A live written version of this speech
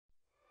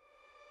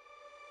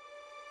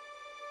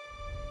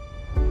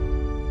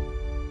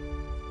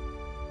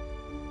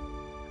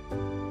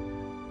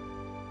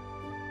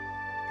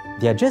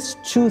There are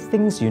just two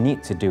things you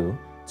need to do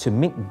to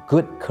make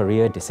good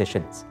career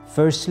decisions.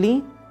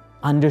 Firstly,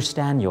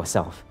 understand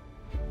yourself.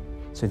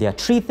 So there are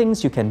three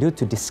things you can do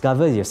to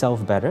discover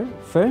yourself better.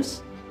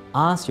 First,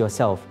 ask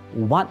yourself,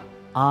 what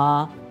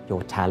are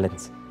your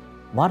talents?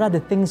 What are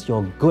the things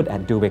you're good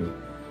at doing?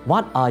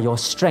 What are your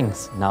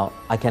strengths? Now,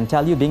 I can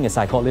tell you, being a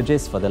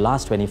psychologist for the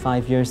last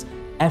 25 years,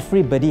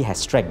 everybody has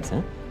strengths.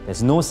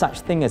 There's no such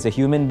thing as a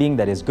human being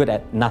that is good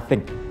at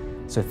nothing.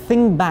 So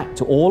think back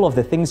to all of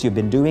the things you've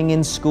been doing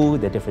in school,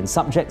 the different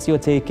subjects you're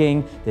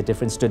taking, the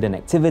different student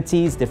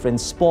activities,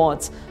 different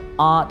sports,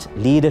 art,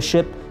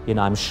 leadership.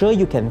 I'm sure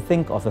you can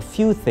think of a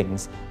few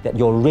things that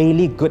you're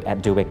really good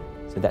at doing.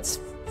 So that's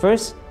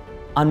first,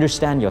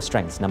 understand your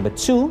strengths. Number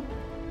two,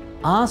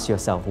 ask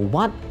yourself,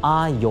 what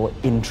are your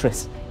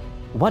interests?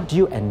 What do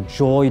you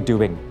enjoy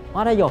doing?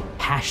 What are your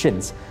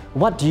passions?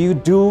 What do you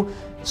do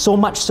so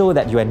much so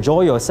that you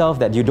enjoy yourself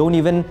that you don't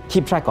even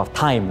keep track of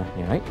time,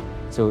 right?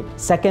 So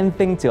second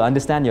thing to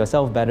understand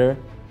yourself better,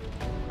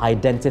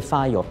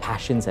 identify your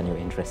passions and your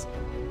interests.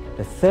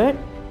 The third,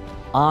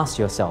 ask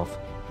yourself,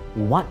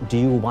 what do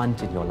you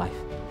want in your life?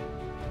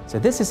 So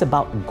this is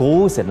about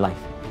goals in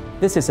life.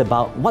 This is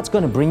about what's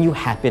going to bring you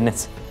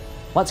happiness.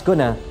 What's going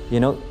to,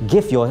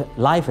 give your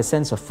life a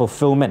sense of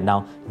fulfillment.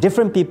 Now,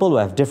 different people will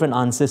have different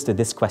answers to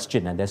this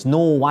question, and there's no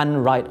one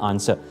right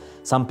answer.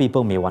 Some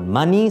people may want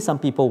money, some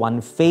people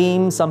want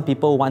fame, some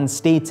people want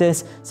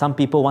status, some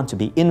people want to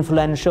be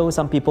influential,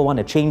 some people want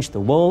to change the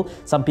world,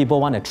 some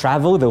people want to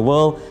travel the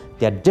world.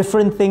 There are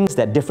different things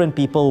that different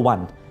people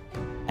want.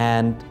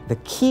 And the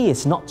key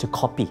is not to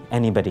copy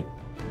anybody.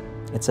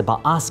 It's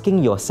about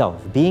asking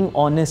yourself, being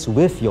honest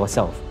with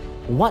yourself.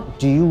 What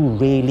do you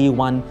really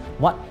want?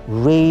 What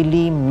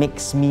really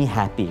makes me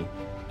happy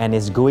and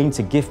is going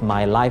to give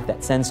my life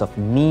that sense of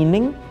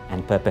meaning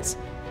and purpose?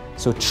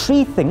 So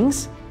three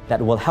things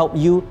that will help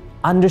you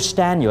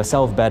understand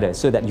yourself better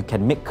so that you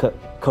can make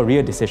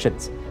career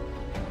decisions.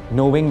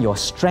 Knowing your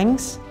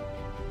strengths,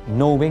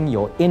 knowing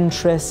your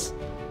interests,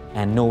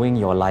 and knowing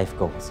your life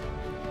goals.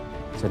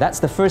 So that's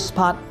the first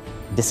part,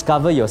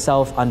 discover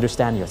yourself,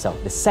 understand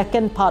yourself. The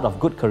second part of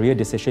good career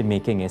decision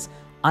making is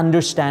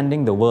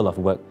understanding the world of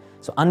work.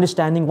 So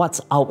understanding what's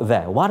out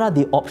there. What are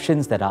the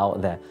options that are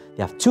out there?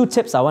 There are two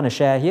tips I want to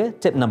share here.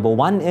 Tip number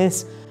one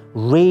is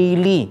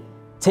really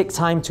take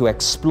time to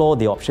explore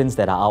the options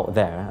that are out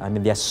there. I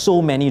mean, there are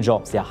so many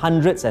jobs. There are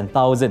hundreds and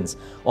thousands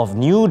of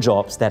new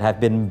jobs that have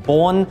been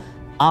born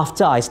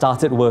after I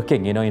started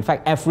working. In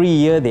fact, every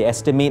year they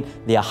estimate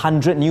there are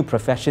 100 new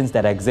professions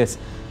that exist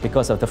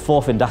because of the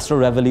fourth industrial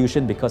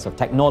revolution, because of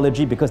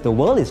technology, because the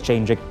world is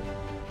changing.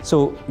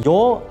 So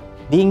you're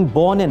being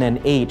born in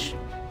an age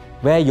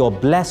where you're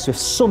blessed with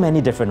so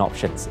many different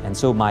options. And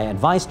so my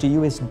advice to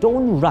you is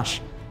don't rush.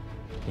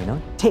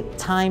 Take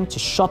time to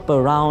shop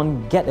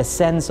around, get a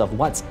sense of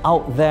what's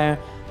out there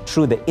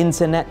through the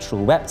internet,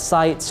 through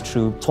websites,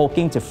 through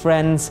talking to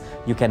friends.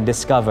 You can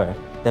discover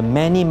the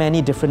many,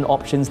 many different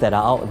options that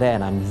are out there,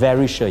 and I'm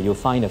very sure you'll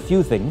find a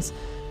few things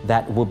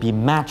that will be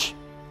matched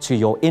to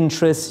your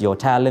interests, your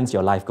talents,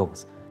 your life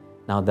goals.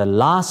 Now, the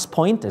last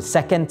point, the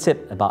second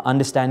tip about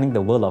understanding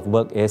the world of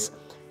work is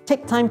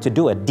take time to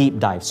do a deep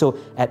dive. So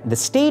at the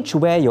stage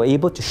where you're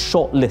able to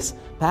shortlist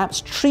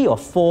perhaps 3 or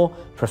 4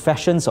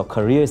 professions or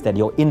careers that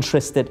you're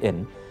interested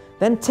in,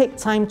 then take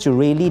time to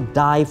really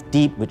dive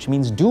deep, which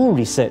means do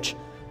research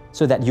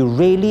so that you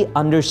really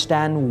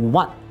understand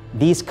what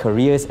these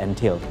careers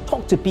entail.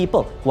 Talk to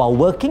people who are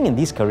working in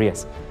these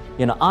careers.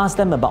 Ask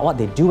them about what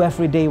they do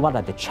every day, what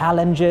are the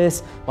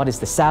challenges, what is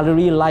the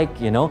salary like,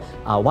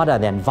 what are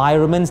the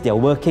environments they're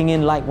working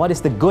in like, what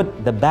is the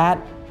good, the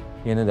bad,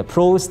 the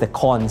pros, the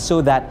cons,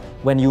 so that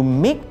when you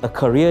make a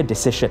career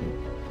decision,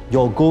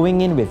 you're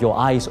going in with your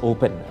eyes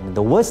open. I mean,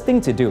 the worst thing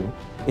to do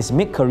is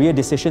make career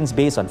decisions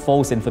based on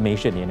false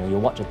information. You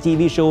watch a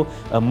TV show,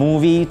 a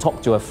movie,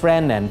 talk to a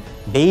friend and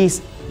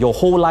base your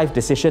whole life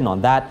decision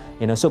on that.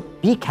 So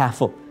be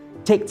careful.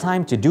 Take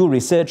time to do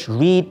research,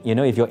 read.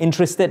 If you're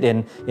interested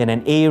in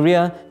an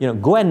area,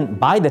 go and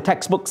buy the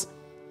textbooks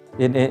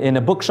in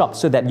a bookshop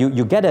so that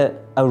you get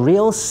a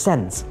real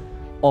sense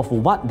of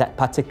what that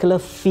particular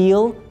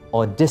field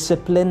or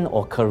discipline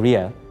or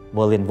career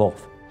will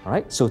involve. All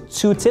right, so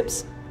 2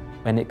 tips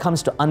when it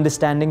comes to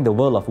understanding the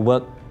world of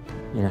work.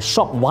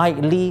 Shop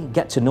widely,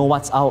 get to know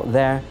what's out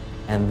there,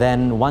 and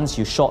then once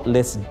you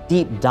shortlist,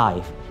 deep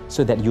dive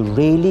so that you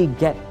really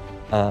get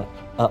a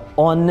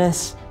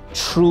honest,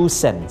 true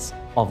sense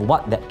of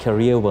what that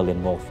career will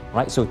involve.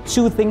 Right? So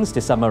 2 things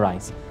to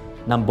summarize.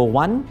 Number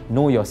 1,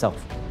 know yourself.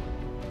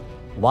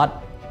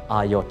 What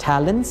are your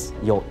talents,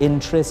 your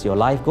interests, your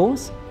life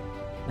goals?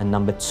 And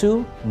number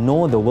 2,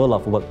 know the world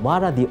of work.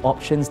 What are the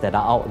options that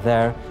are out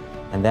there?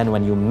 And then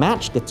when you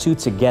match the 2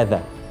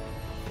 together,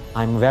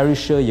 I'm very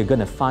sure you're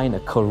going to find a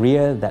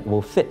career that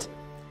will fit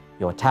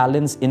your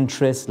talents,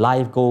 interests,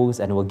 life goals,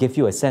 and will give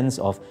you a sense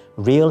of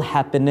real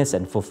happiness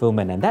and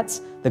fulfillment. And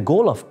that's the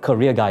goal of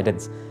career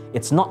guidance.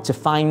 It's not to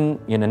find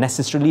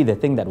necessarily the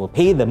thing that will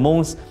pay the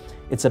most.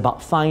 It's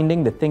about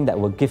finding the thing that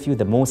will give you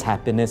the most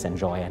happiness and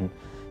joy. And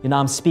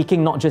I'm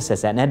speaking not just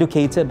as an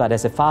educator, but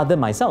as a father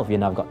myself.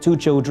 I've got 2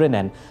 children,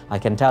 and I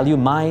can tell you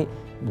my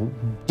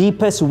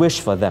deepest wish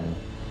for them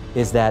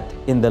is that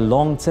in the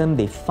long term,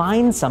 they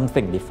find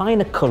something, they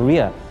find a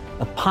career,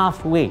 a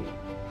pathway,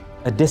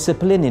 a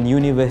discipline in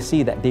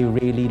university that they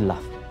really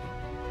love,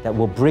 that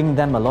will bring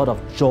them a lot of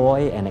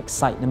joy and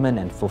excitement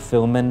and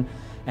fulfillment.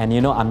 And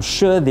I'm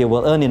sure they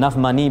will earn enough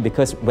money,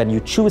 because when you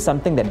choose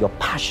something that you're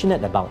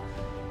passionate about,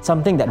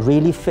 something that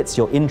really fits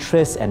your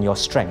interests and your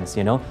strengths,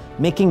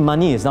 making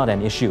money is not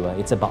an issue.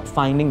 It's about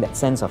finding that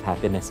sense of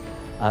happiness.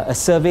 A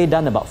survey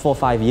done about 4 or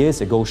 5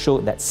 years ago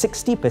showed that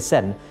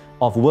 60%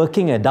 of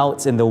working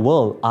adults in the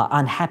world are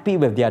unhappy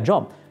with their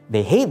job.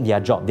 They hate their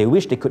job. They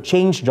wish they could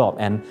change job.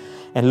 And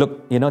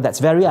look, that's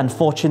very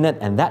unfortunate,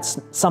 and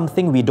that's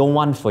something we don't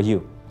want for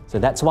you. So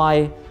that's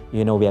why,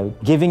 we are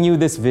giving you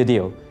this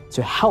video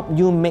to help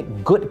you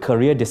make good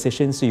career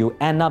decisions, so you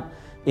end up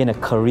in a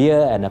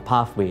career and a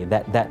pathway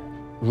that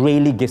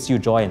really gives you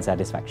joy and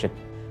satisfaction.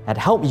 At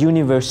Help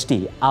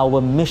University,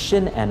 our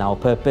mission and our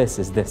purpose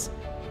is this: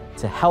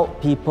 to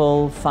help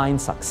people find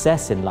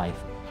success in life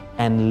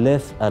and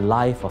live a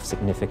life of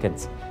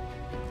significance.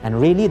 And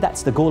really,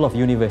 that's the goal of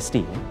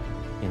university.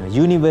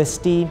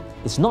 University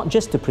is not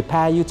just to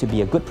prepare you to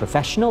be a good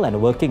professional and a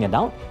working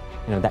adult.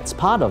 That's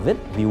part of it.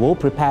 We will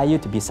prepare you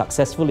to be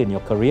successful in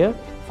your career,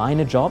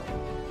 find a job.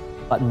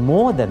 But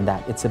more than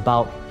that, it's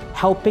about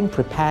helping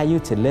prepare you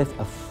to live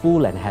a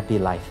full and happy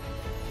life.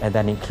 And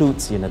that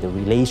includes, the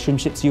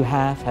relationships you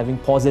have, having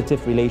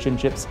positive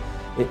relationships.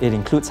 It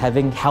includes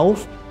having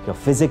health, your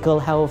physical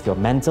health, your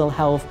mental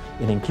health.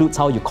 It includes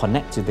how you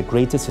connect to the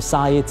greater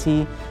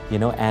society,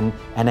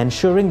 and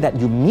ensuring that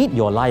you meet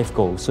your life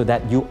goals, so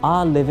that you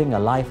are living a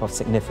life of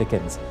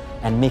significance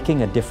and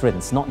making a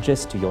difference, not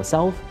just to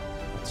yourself,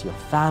 but to your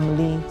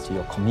family, to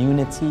your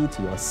community,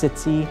 to your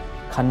city,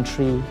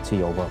 country, to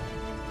your world.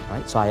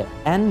 Right? So I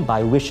end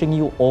by wishing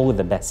you all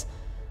the best.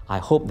 I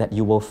hope that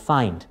you will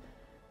find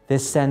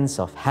this sense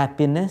of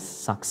happiness,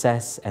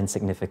 success, and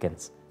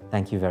significance.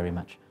 Thank you very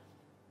much.